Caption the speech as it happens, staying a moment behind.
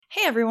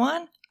Hey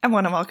everyone, I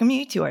want to welcome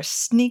you to our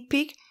sneak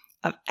peek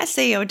of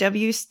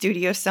SAOW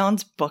Studio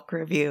Sounds book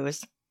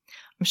reviews.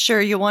 I'm sure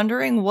you're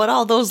wondering what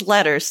all those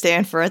letters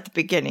stand for at the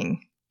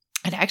beginning.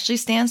 It actually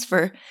stands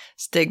for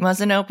Stigmas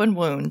and Open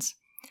Wounds.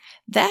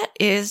 That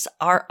is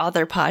our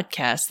other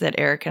podcast that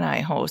Eric and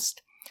I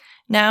host.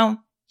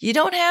 Now, you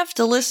don't have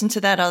to listen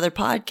to that other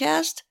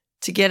podcast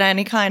to get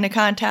any kind of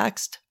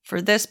context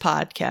for this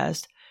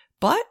podcast,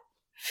 but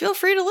feel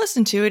free to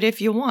listen to it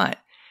if you want.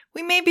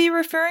 We may be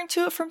referring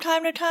to it from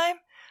time to time,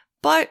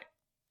 but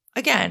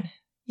again,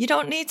 you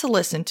don't need to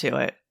listen to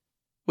it.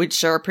 We'd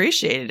sure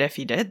appreciate it if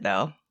you did,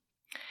 though.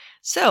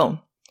 So,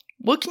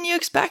 what can you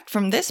expect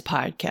from this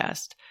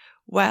podcast?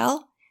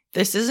 Well,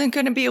 this isn't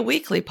going to be a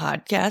weekly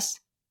podcast.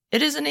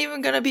 It isn't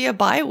even going to be a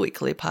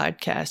bi-weekly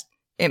podcast.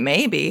 It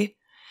may be.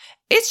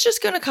 It's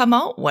just going to come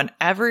out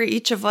whenever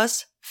each of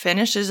us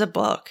finishes a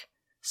book.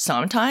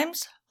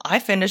 Sometimes I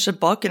finish a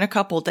book in a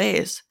couple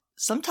days.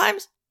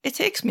 Sometimes it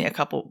takes me a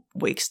couple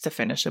weeks to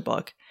finish a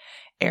book.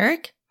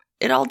 Eric,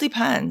 it all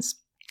depends.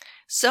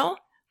 So,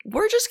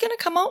 we're just going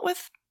to come out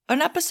with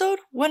an episode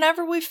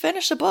whenever we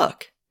finish a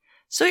book.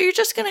 So you're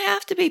just going to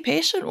have to be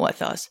patient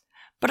with us.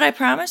 But I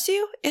promise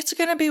you, it's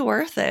going to be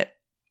worth it.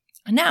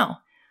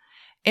 Now,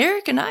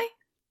 Eric and I,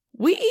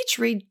 we each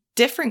read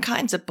different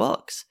kinds of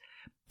books.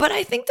 But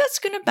I think that's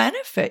going to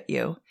benefit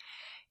you.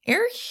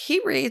 Eric, he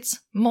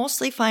reads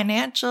mostly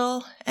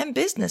financial and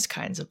business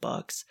kinds of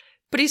books.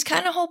 But he's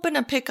kind of hoping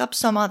to pick up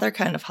some other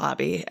kind of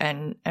hobby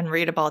and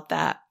read about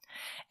that.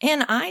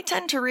 And I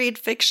tend to read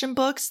fiction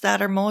books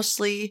that are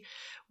mostly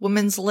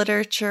women's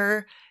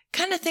literature.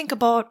 Kind of think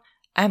about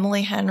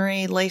Emily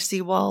Henry,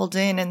 Lacey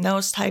Walden, and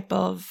those type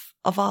of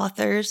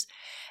authors.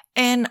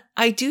 And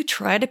I do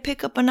try to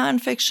pick up a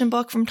nonfiction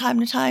book from time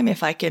to time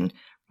if I can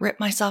rip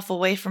myself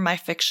away from my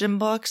fiction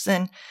books.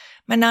 And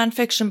my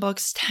nonfiction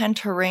books tend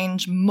to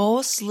range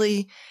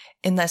mostly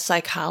in the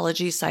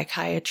psychology,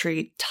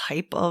 psychiatry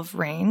type of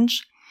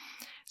range.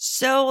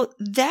 So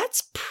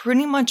that's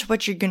pretty much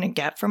what you're going to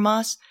get from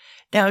us.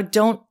 Now,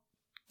 don't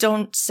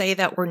say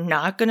that we're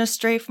not going to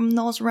stray from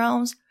those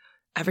realms.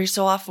 Every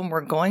so often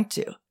we're going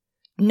to.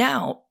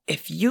 Now,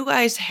 if you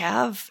guys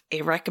have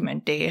a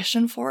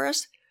recommendation for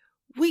us,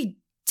 we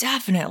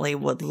definitely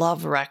would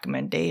love a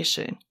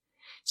recommendation.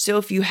 So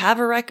if you have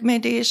a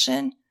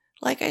recommendation,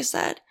 like I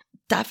said,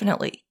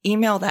 definitely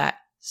email that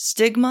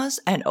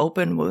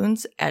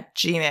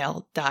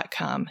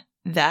stigmasandopenwounds@gmail.com.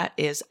 That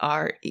is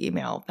our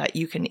email that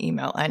you can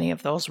email any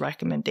of those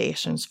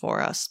recommendations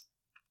for us.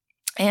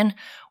 And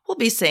we'll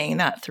be saying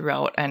that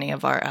throughout any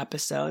of our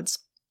episodes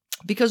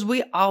because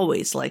we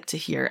always like to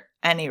hear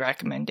any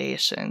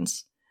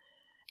recommendations.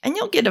 And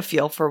you'll get a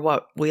feel for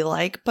what we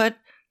like, but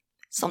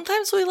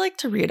sometimes we like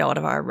to read out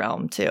of our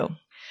realm too.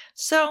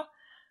 So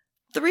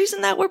the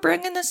reason that we're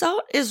bringing this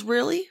out is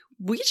really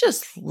we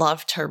just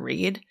love to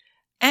read.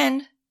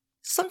 And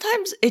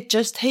sometimes it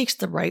just takes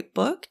the right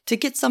book to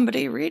get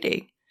somebody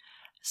reading.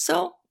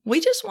 So we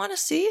just want to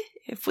see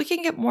if we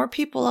can get more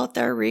people out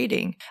there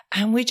reading.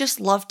 And we just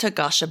love to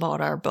gush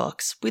about our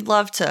books. We'd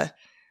love to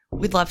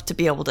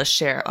be able to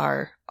share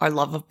our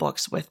love of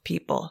books with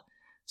people.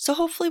 So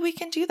hopefully we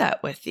can do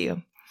that with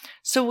you.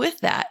 So with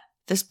that,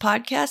 this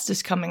podcast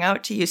is coming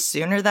out to you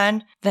sooner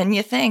than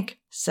you think.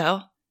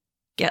 So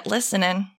get listening.